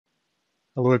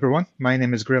Hello everyone, my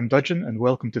name is Graham Dudgeon and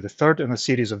welcome to the third in a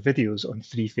series of videos on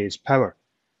three-phase power.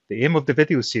 The aim of the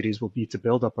video series will be to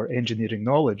build up our engineering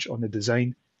knowledge on the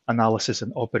design, analysis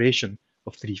and operation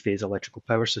of three-phase electrical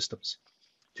power systems.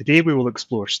 Today we will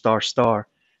explore star-star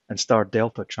and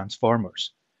star-delta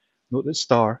transformers. Note that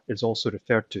star is also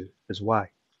referred to as Y.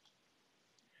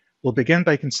 We'll begin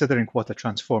by considering what a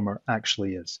transformer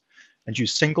actually is and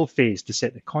use single phase to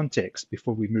set the context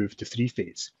before we move to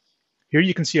three-phase. Here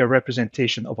you can see a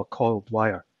representation of a coiled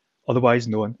wire, otherwise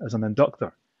known as an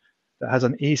inductor, that has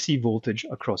an AC voltage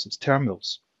across its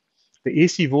terminals. The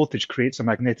AC voltage creates a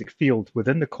magnetic field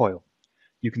within the coil.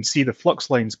 You can see the flux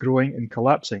lines growing and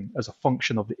collapsing as a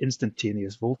function of the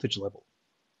instantaneous voltage level.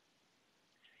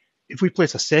 If we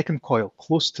place a second coil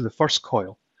close to the first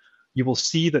coil, you will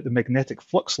see that the magnetic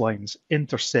flux lines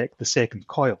intersect the second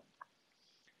coil.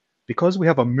 Because we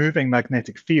have a moving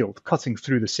magnetic field cutting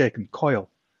through the second coil,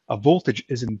 a voltage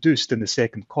is induced in the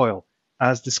second coil,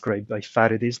 as described by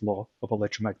Faraday's law of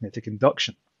electromagnetic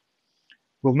induction.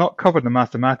 We'll not cover the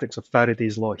mathematics of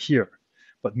Faraday's law here,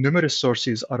 but numerous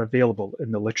sources are available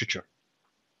in the literature.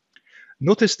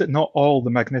 Notice that not all the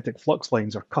magnetic flux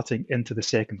lines are cutting into the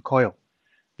second coil.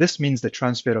 This means the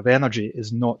transfer of energy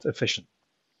is not efficient.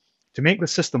 To make the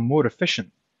system more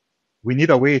efficient, we need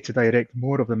a way to direct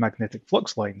more of the magnetic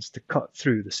flux lines to cut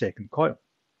through the second coil.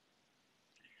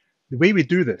 The way we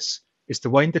do this is to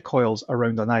wind the coils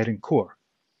around an iron core.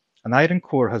 An iron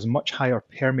core has much higher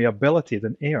permeability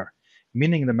than air,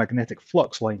 meaning the magnetic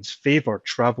flux lines favor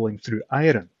traveling through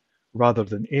iron rather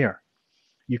than air.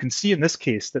 You can see in this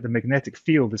case that the magnetic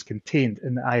field is contained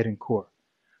in the iron core.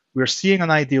 We are seeing an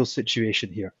ideal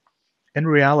situation here. In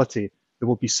reality, there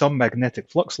will be some magnetic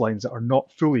flux lines that are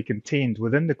not fully contained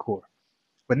within the core.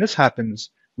 When this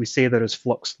happens, we say there is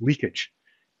flux leakage.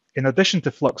 In addition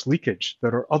to flux leakage,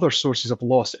 there are other sources of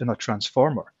loss in a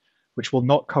transformer, which we'll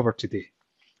not cover today.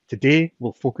 Today,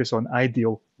 we'll focus on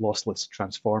ideal lossless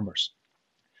transformers.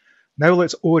 Now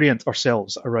let's orient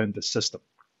ourselves around this system.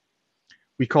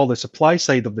 We call the supply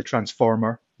side of the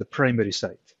transformer the primary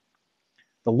side.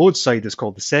 The load side is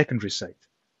called the secondary side.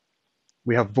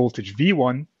 We have voltage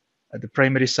V1 at the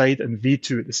primary side and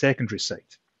V2 at the secondary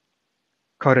side.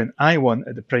 Current I1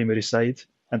 at the primary side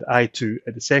and I2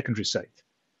 at the secondary side.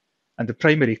 And the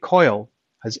primary coil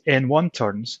has N1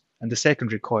 turns and the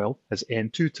secondary coil has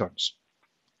N2 turns.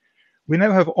 We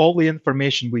now have all the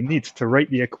information we need to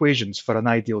write the equations for an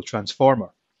ideal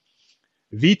transformer.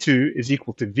 V2 is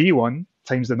equal to V1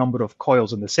 times the number of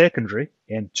coils in the secondary,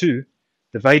 N2,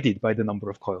 divided by the number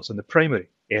of coils in the primary,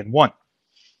 N1.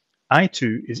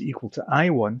 I2 is equal to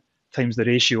I1 times the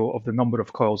ratio of the number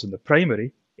of coils in the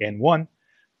primary, N1,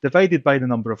 divided by the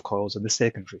number of coils in the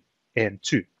secondary,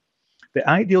 N2. The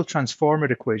ideal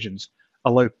transformer equations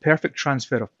allow perfect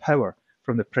transfer of power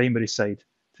from the primary side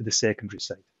to the secondary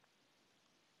side.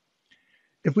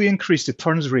 If we increase the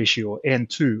turns ratio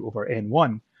N2 over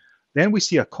N1, then we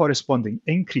see a corresponding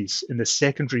increase in the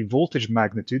secondary voltage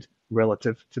magnitude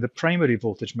relative to the primary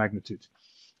voltage magnitude.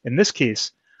 In this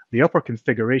case, the upper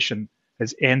configuration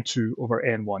has N2 over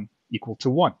N1 equal to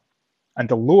 1, and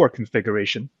the lower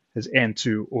configuration has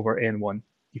N2 over N1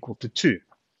 equal to 2.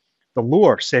 The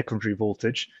lower secondary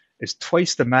voltage is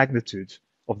twice the magnitude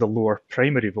of the lower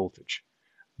primary voltage.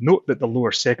 Note that the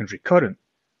lower secondary current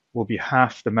will be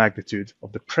half the magnitude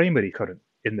of the primary current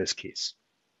in this case.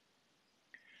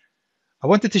 I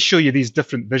wanted to show you these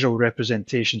different visual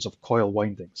representations of coil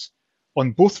windings.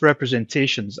 On both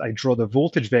representations, I draw the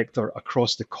voltage vector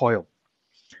across the coil.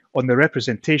 On the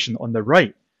representation on the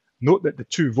right, note that the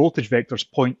two voltage vectors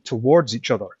point towards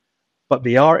each other, but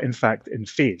they are in fact in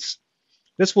phase.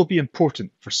 This will be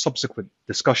important for subsequent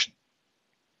discussion.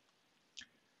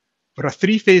 For a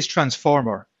three-phase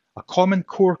transformer, a common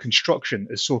core construction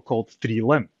is so-called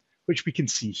three-limb, which we can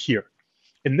see here.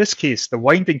 In this case, the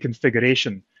winding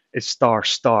configuration is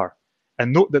star-star,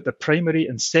 and note that the primary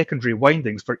and secondary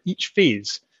windings for each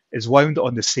phase is wound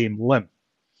on the same limb.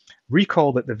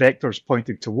 Recall that the vectors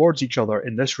pointing towards each other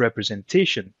in this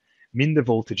representation mean the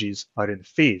voltages are in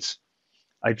phase.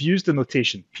 I've used the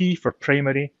notation P for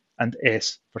primary and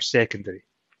S for secondary.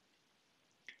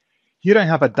 Here I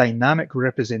have a dynamic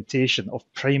representation of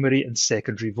primary and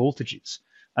secondary voltages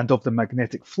and of the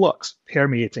magnetic flux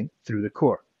permeating through the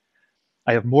core.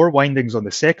 I have more windings on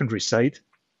the secondary side,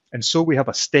 and so we have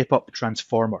a StepUp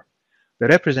transformer. The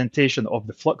representation of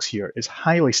the flux here is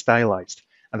highly stylized,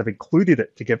 and I've included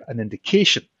it to give an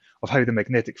indication of how the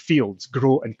magnetic fields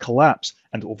grow and collapse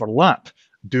and overlap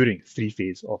during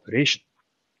three-phase operation.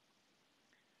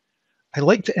 I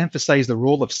like to emphasize the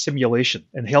role of simulation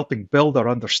in helping build our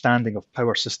understanding of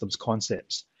power systems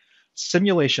concepts.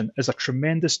 Simulation is a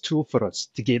tremendous tool for us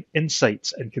to gain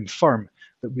insights and confirm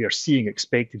that we are seeing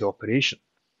expected operation.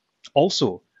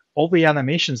 Also, all the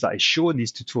animations that I show in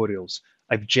these tutorials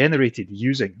I've generated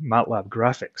using MATLAB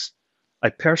graphics. I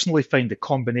personally find the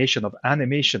combination of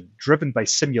animation driven by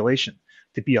simulation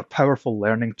to be a powerful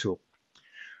learning tool.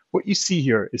 What you see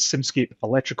here is Simscape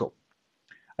Electrical.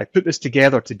 I put this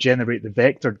together to generate the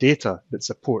vector data that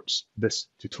supports this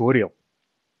tutorial.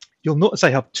 You'll notice I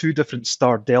have two different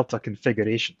StarDelta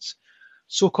configurations,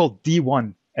 so-called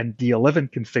D1 and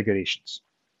D11 configurations.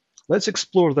 Let's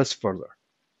explore this further.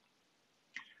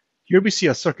 Here we see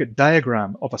a circuit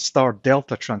diagram of a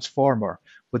StarDelta transformer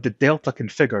with the delta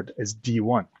configured as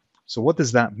D1. So what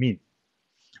does that mean?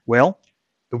 Well,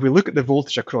 if we look at the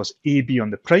voltage across AB on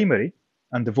the primary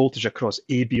and the voltage across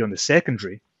AB on the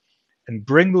secondary, and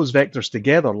bring those vectors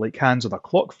together like hands on a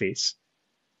clock face,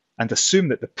 and assume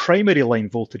that the primary line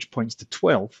voltage points to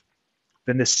 12,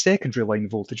 then the secondary line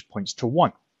voltage points to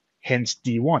 1, hence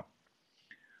D1.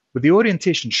 With the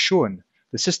orientation shown,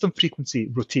 the system frequency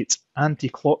rotates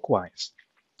anti-clockwise,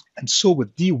 and so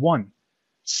with D1,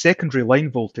 secondary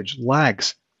line voltage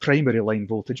lags primary line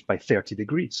voltage by 30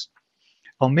 degrees.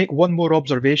 I'll make one more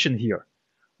observation here.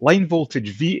 Line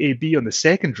voltage VAB on the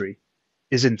secondary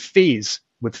is in phase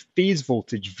with phase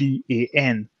voltage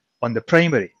VAN on the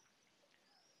primary.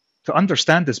 To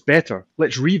understand this better,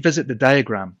 let's revisit the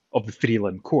diagram of the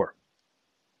three-limb core.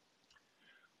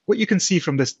 What you can see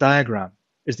from this diagram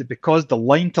is that because the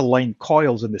line-to-line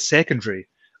coils in the secondary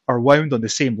are wound on the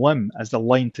same limb as the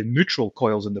line-to-neutral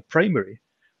coils in the primary,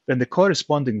 then the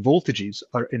corresponding voltages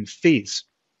are in phase.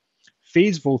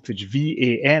 Phase voltage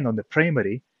VAN on the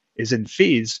primary is in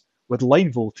phase with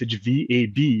line voltage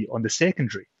VAB on the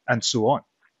secondary, and so on.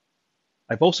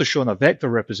 I've also shown a vector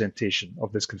representation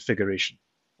of this configuration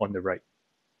on the right.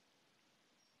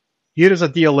 Here is a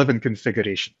D11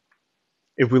 configuration.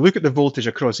 If we look at the voltage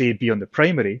across AB on the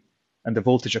primary and the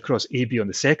voltage across AB on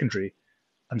the secondary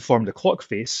and form the clock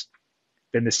face,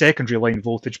 then the secondary line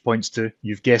voltage points to,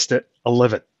 you've guessed it,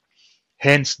 11,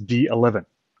 hence D11.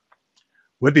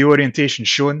 With the orientation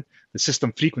shown, the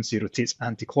system frequency rotates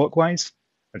anti-clockwise,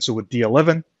 and so with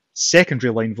D11,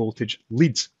 secondary line voltage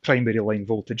leads primary line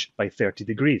voltage by 30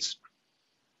 degrees.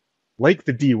 Like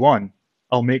the D1,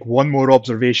 I'll make one more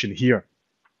observation here.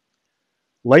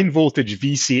 Line voltage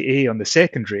VCA on the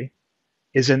secondary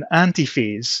is in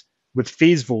antiphase with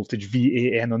phase voltage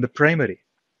VAN on the primary.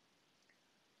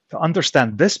 To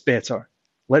understand this better,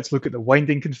 let's look at the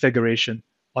winding configuration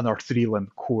on our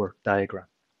three-limb core diagram.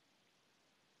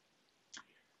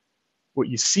 What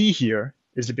you see here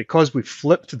is that because we've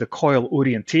flipped the coil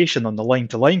orientation on the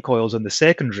line-to-line coils on the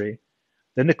secondary,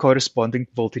 then the corresponding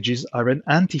voltages are in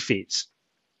antiphase.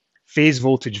 Phase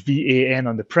voltage VAN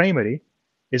on the primary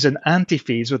is in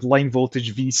antiphase with line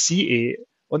voltage VCA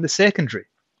on the secondary,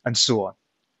 and so on.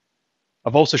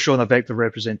 I've also shown a vector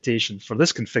representation for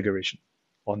this configuration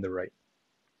on the right.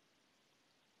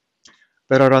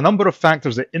 There are a number of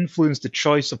factors that influence the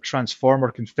choice of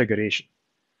transformer configuration.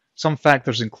 Some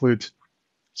factors include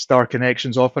star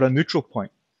connections offer a neutral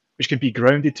point, which can be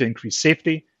grounded to increase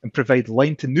safety and provide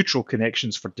line-to-neutral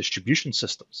connections for distribution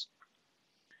systems.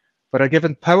 For a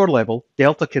given power level,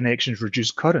 delta connections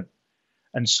reduce current,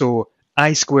 and so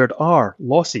I²R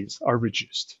losses are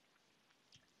reduced.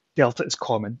 Delta is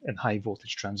common in high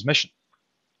voltage transmission.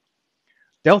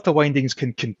 Delta windings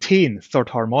can contain third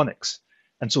harmonics,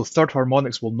 and so third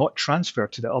harmonics will not transfer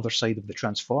to the other side of the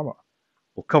transformer.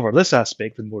 We'll cover this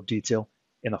aspect in more detail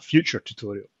in a future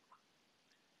tutorial.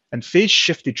 And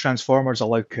phase-shifted transformers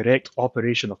allow correct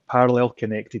operation of parallel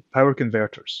connected power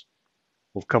converters.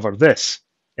 We'll cover this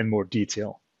in more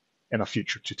detail in a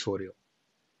future tutorial.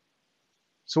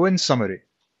 So in summary,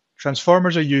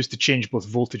 transformers are used to change both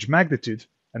voltage magnitude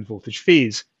and voltage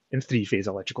phase in three-phase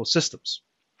electrical systems.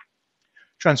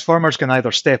 Transformers can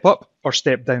either step up or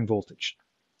step down voltage.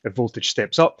 If voltage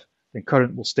steps up, then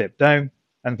current will step down,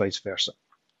 and vice versa.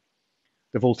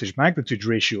 The voltage magnitude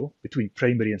ratio between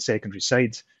primary and secondary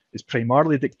sides is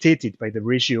primarily dictated by the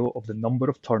ratio of the number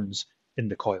of turns in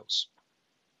the coils.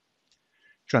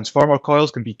 Transformer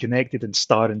coils can be connected in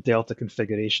star and delta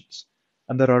configurations,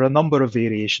 and there are a number of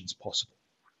variations possible.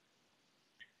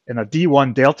 In a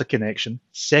D1 delta connection,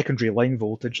 secondary line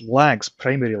voltage lags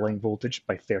primary line voltage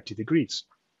by 30 degrees.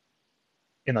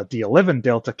 In a D11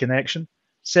 delta connection,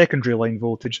 secondary line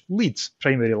voltage leads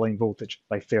primary line voltage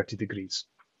by 30 degrees.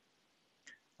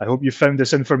 I hope you found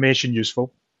this information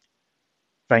useful.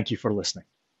 Thank you for listening.